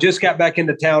so I just got back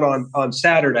into town on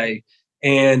Saturday,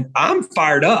 and I'm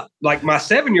fired up. Like, my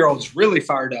 7-year-old's really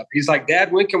fired up. He's like,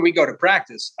 Dad, when can we go to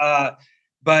practice?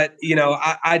 But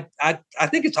I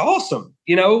think it's awesome.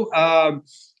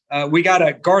 We got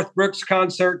a Garth Brooks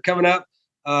concert coming up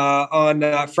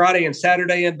on Friday and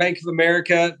Saturday in Bank of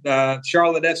America.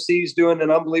 Charlotte FC is doing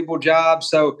an unbelievable job.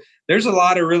 So there's a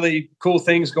lot of really cool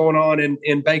things going on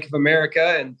in Bank of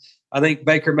America. And I think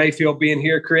Baker Mayfield being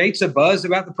here creates a buzz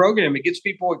about the program. It gets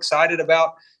people excited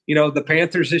about, the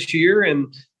Panthers this year.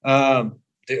 And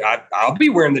I'll be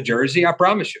wearing the jersey, I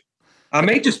promise you. I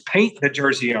may just paint the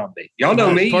jersey on me. Y'all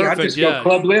know me. Perfect, I just go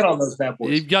club lid on those bad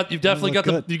boys. You've definitely got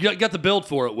the build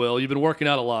for it, Will. You've been working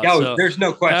out a lot. So there's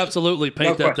no question. Absolutely,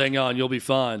 paint that thing on. You'll be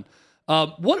fine.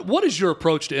 What is your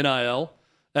approach to NIL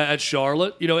at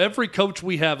Charlotte? Every coach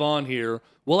we have on here,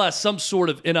 we'll ask some sort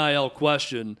of NIL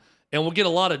question, and we'll get a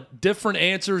lot of different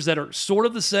answers that are sort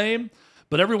of the same,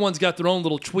 but everyone's got their own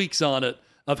little tweaks on it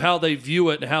of how they view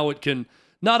it and how it can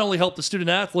not only help the student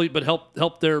athlete, but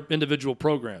help their individual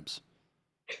programs.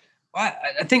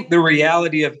 I think the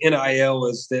reality of NIL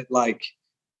is that, like,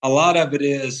 a lot of it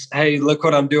is, hey, look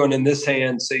what I'm doing in this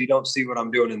hand, so you don't see what I'm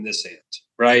doing in this hand,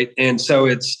 right? And so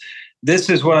this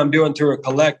is what I'm doing through a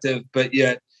collective, but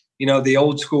yet, the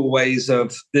old school ways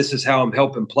of this is how I'm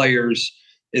helping players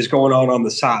is going on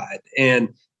the side. And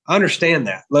I understand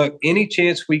that. Look, any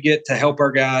chance we get to help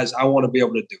our guys, I want to be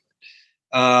able to do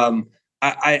it.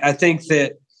 I think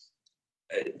that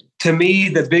to me,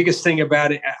 the biggest thing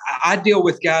about it, I deal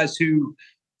with guys who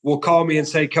will call me and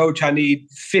say, Coach, I need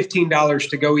 $15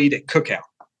 to go eat at Cookout.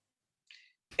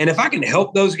 And if I can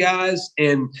help those guys,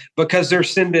 and because they're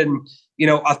sending,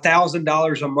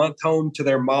 $1,000 a month home to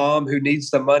their mom who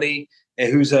needs the money,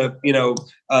 and who's a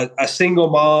single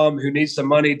mom who needs the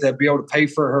money to be able to pay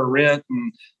for her rent,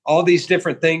 and all these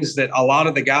different things that a lot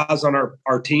of the guys on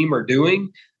our team are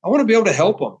doing, I want to be able to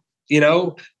help them.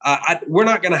 We're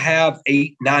not going to have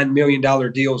 $8-9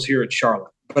 million deals here at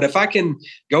Charlotte, but if I can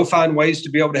go find ways to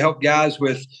be able to help guys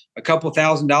with a couple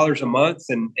 $1,000s a month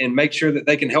and make sure that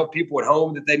they can help people at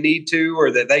home that they need to,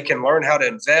 or that they can learn how to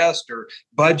invest or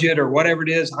budget or whatever it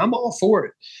is, I'm all for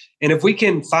it. And if we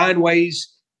can find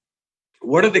ways,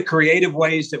 what are the creative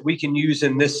ways that we can use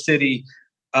in this city,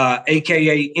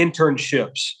 AKA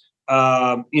internships?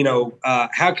 How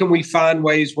can we find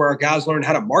ways where our guys learn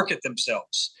how to market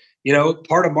themselves?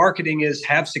 Part of marketing is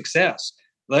have success.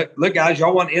 Look, guys,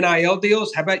 y'all want NIL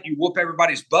deals? How about you whoop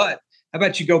everybody's butt? How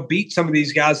about you go beat some of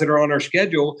these guys that are on our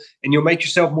schedule, and you'll make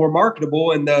yourself more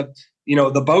marketable, and the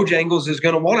Bojangles is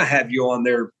going to want to have you on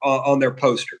their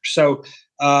poster. So,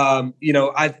 I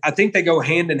think they go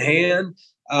hand in hand.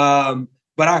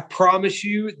 But I promise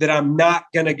you that I'm not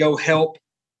going to go help.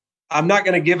 I'm not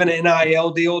going to give an NIL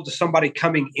deal to somebody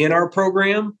coming in our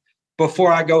program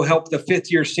before I go help the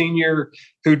fifth-year senior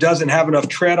who doesn't have enough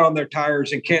tread on their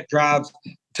tires and can't drive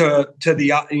to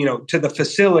the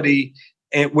facility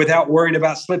and without worrying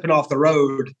about slipping off the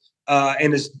road,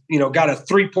 and is got a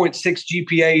 3.6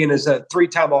 GPA and is a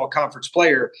 3-time all-conference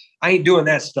player. I ain't doing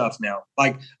that stuff now.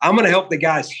 Like, I'm going to help the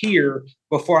guys here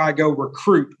before I go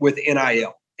recruit with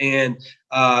NIL, and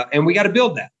we got to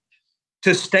build that.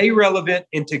 To stay relevant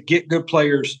and to get good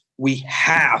players, we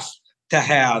have to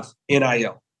have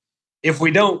NIL. If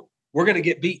we don't, we're going to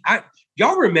get beat.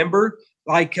 Y'all remember,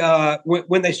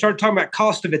 when they started talking about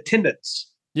cost of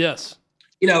attendance? Yes.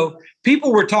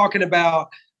 People were talking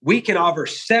about, we can offer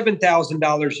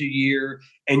 $7,000 a year,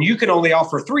 and you can only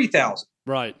offer $3,000.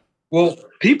 Right. Well,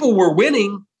 people were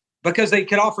winning because they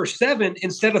could offer $7,000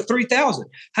 instead of $3,000.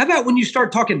 How about when you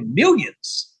start talking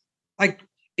millions? Like,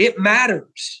 it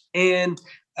matters. And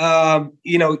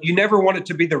You never want it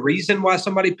to be the reason why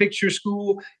somebody picks your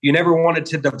school. You never want it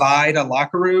to divide a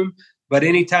locker room. But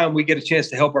anytime we get a chance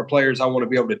to help our players, I want to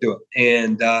be able to do it.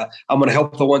 And I'm going to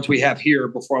help the ones we have here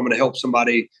before I'm going to help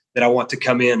somebody that I want to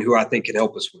come in who I think can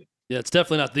help us win. Yeah, it's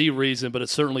definitely not the reason, but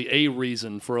it's certainly a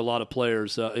reason for a lot of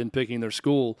players in picking their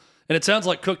school. And it sounds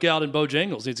like Cookout and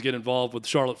Bojangles needs to get involved with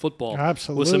Charlotte football.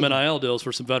 Absolutely. With some NIL deals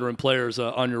for some veteran players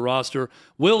on your roster.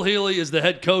 Will Healy is the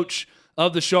head coach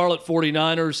of the Charlotte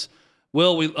 49ers.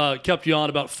 Will, we kept you on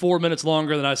about 4 minutes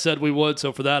longer than I said we would,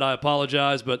 so for that I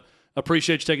apologize, but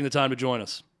appreciate you taking the time to join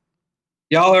us.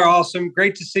 Y'all are awesome.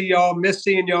 Great to see y'all. Miss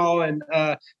seeing y'all, and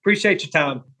appreciate your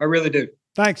time. I really do.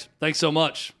 Thanks. Thanks so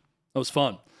much. That was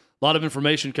fun. A lot of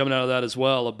information coming out of that as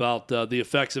well about the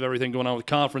effects of everything going on with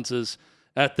conferences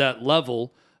at that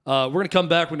level. We're going to come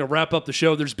back. We're going to wrap up the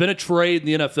show. There's been a trade in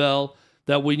the NFL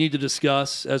that we need to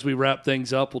discuss as we wrap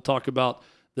things up. We'll talk about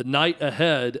the night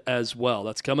ahead as well.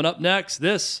 That's coming up next.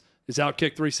 This is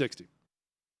Outkick 360.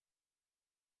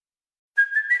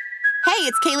 Hey,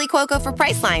 it's Kaylee Cuoco for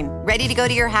Priceline. Ready to go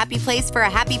to your happy place for a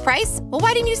happy price? Well,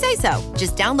 why didn't you say so?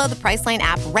 Just download the Priceline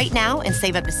app right now and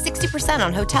save up to 60%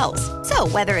 on hotels. So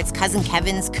whether it's Cousin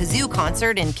Kevin's Kazoo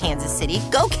Concert in Kansas City,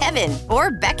 go Kevin,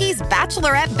 or Becky's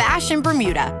Bachelorette Bash in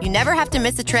Bermuda, you never have to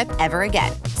miss a trip ever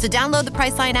again. So download the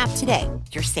Priceline app today.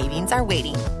 Your savings are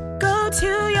waiting. Go to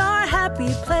your happy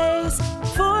place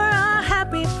for a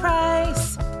happy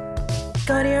price.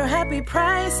 Go to your happy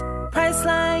price,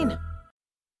 Priceline.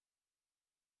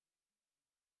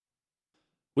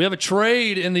 We have a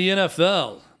trade in the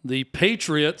NFL. The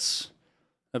Patriots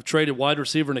have traded wide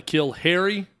receiver N'Keal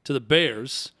Harry to the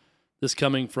Bears. This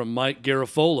coming from Mike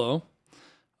Garafolo.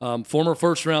 Former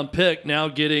first-round pick, now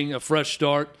getting a fresh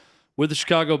start with the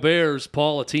Chicago Bears.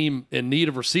 Paul, a team in need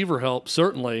of receiver help,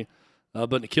 certainly. But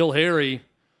N'Keal Harry,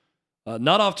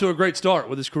 not off to a great start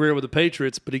with his career with the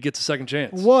Patriots, but he gets a second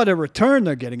chance. What a return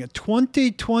they're getting. A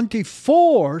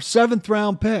 2024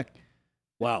 seventh-round pick.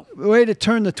 Wow. Way to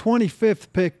turn the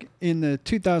 25th pick in the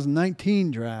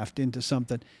 2019 draft into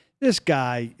something. This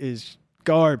guy is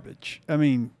garbage. I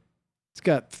mean, he's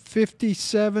got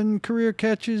 57 career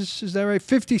catches. Is that right?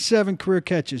 57 career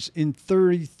catches in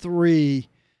 33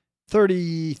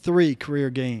 career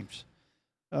games.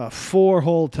 4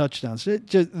 whole touchdowns.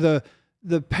 The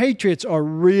Patriots are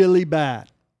really bad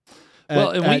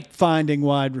at finding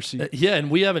wide receivers. Yeah, and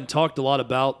we haven't talked a lot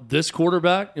about this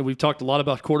quarterback, and we've talked a lot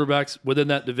about quarterbacks within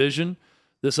that division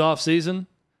this offseason,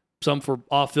 some for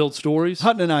off-field stories.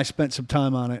 Hutton and I spent some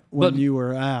time on it when you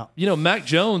were out. You know, Mac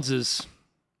Jones is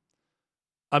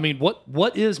 – I mean,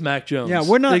 what is Mac Jones? Yeah,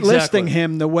 we're not listing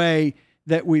him the way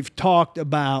that we've talked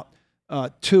about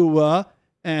Tua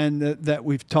and that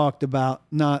we've talked about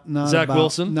not Zach about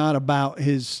Wilson, not about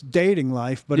his dating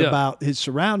life, but about his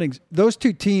surroundings. Those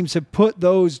two teams have put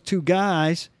those two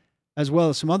guys, as well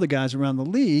as some other guys around the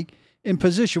league, in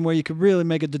position where you could really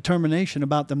make a determination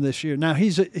about them this year. Now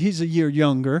he's a year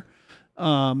younger,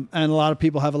 and a lot of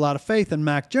people have a lot of faith in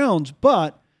Mac Jones,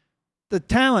 but the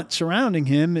talent surrounding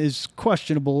him is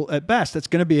questionable at best. It's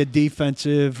going to be a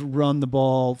defensive,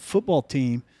 run-the-ball football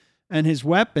team. And his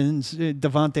weapons,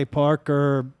 Devontae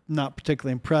Parker, not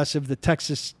particularly impressive. The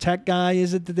Texas Tech guy,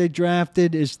 is it that they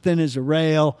drafted, is thin as a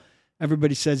rail.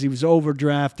 Everybody says he was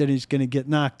overdrafted. He's going to get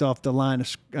knocked off the line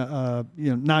of,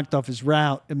 knocked off his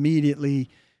route immediately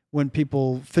when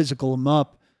people physical him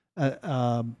up at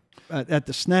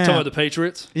the snap. Talking about the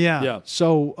Patriots? Yeah.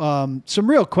 So some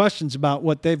real questions about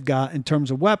what they've got in terms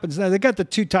of weapons. Now, they got the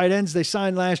 2 tight ends they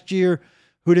signed last year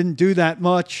who didn't do that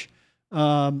much.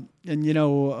 They're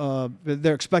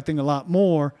expecting a lot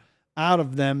more out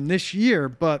of them this year,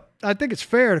 but I think it's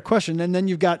fair to question. And then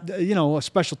you've got, a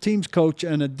special teams coach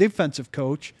and a defensive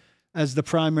coach as the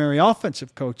primary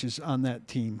offensive coaches on that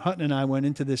team. Hutton and I went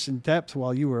into this in depth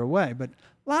while you were away, but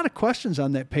a lot of questions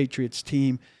on that Patriots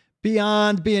team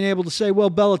beyond being able to say, well,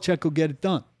 Belichick will get it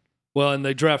done. Well, and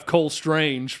they draft Cole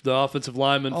Strange, the offensive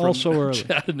lineman from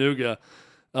Chattanooga.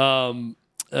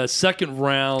 Second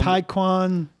round.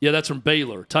 Tyquan. Yeah, that's from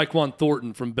Baylor. Tyquan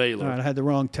Thornton from Baylor. All right, I had the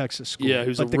wrong Texas school. Yeah,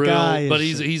 who's but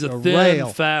he's a thin,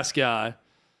 fast guy.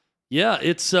 Yeah,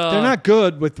 it's they're not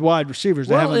good with wide receivers.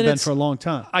 They haven't been for a long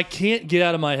time. I can't get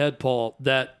out of my head, Paul,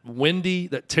 that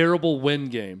terrible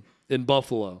wind game in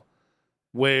Buffalo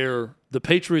where the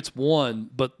Patriots won,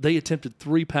 but they attempted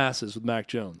 3 passes with Mac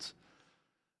Jones.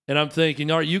 And I'm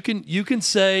thinking, all right, you can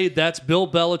say that's Bill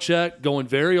Belichick going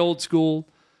very old school,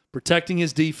 protecting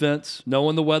his defense,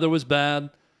 knowing the weather was bad.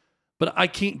 But I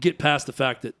can't get past the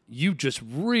fact that you just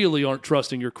really aren't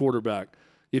trusting your quarterback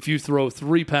if you throw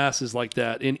 3 passes like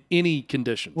that in any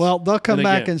conditions. Well, they'll come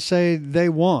back and say they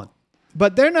won.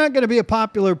 But they're not going to be a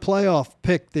popular playoff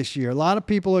pick this year. A lot of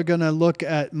people are going to look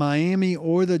at Miami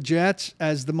or the Jets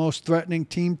as the most threatening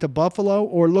team to Buffalo,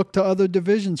 or look to other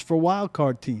divisions for wild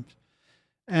card teams.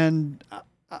 And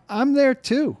I'm there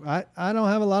too. I don't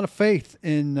have a lot of faith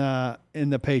in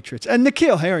the Patriots. And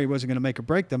N'Keal Harry wasn't going to make or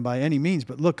break them by any means,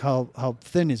 but look how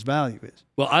thin his value is.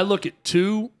 Well, I look at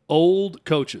two old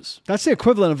coaches. That's the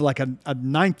equivalent of like a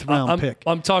ninth round pick.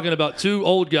 I'm talking about two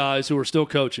old guys who are still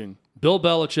coaching. Bill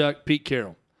Belichick, Pete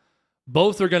Carroll.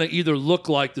 Both are going to either look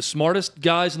like the smartest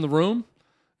guys in the room,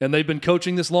 and they've been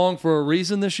coaching this long for a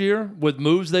reason this year with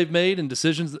moves they've made and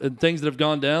decisions and things that have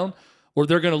gone down, or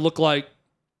they're going to look like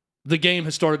the game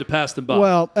has started to pass them by.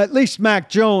 Well, at least Mac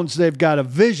Jones, they've got a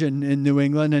vision in New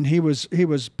England, and he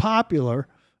was popular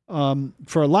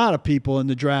for a lot of people in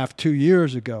the draft 2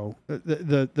 years ago.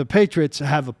 The Patriots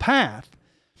have a path.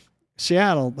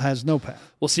 Seattle has no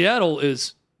path. Well, Seattle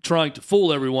is trying to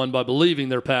fool everyone by believing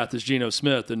their path is Geno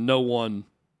Smith, and no one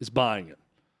is buying it.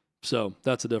 So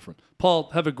that's a difference.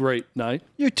 Paul, have a great night.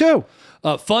 You too.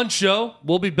 Fun show.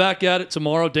 We'll be back at it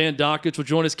tomorrow. Dan Dockich will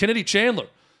join us. Kennedy Chandler,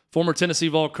 former Tennessee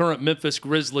Vol, current Memphis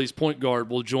Grizzlies point guard,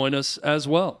 will join us as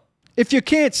well. If you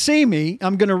can't see me,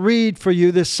 I'm going to read for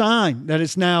you this sign that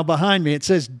is now behind me. It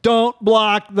says, "Don't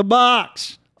block the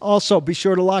box." Also, be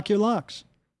sure to lock your locks.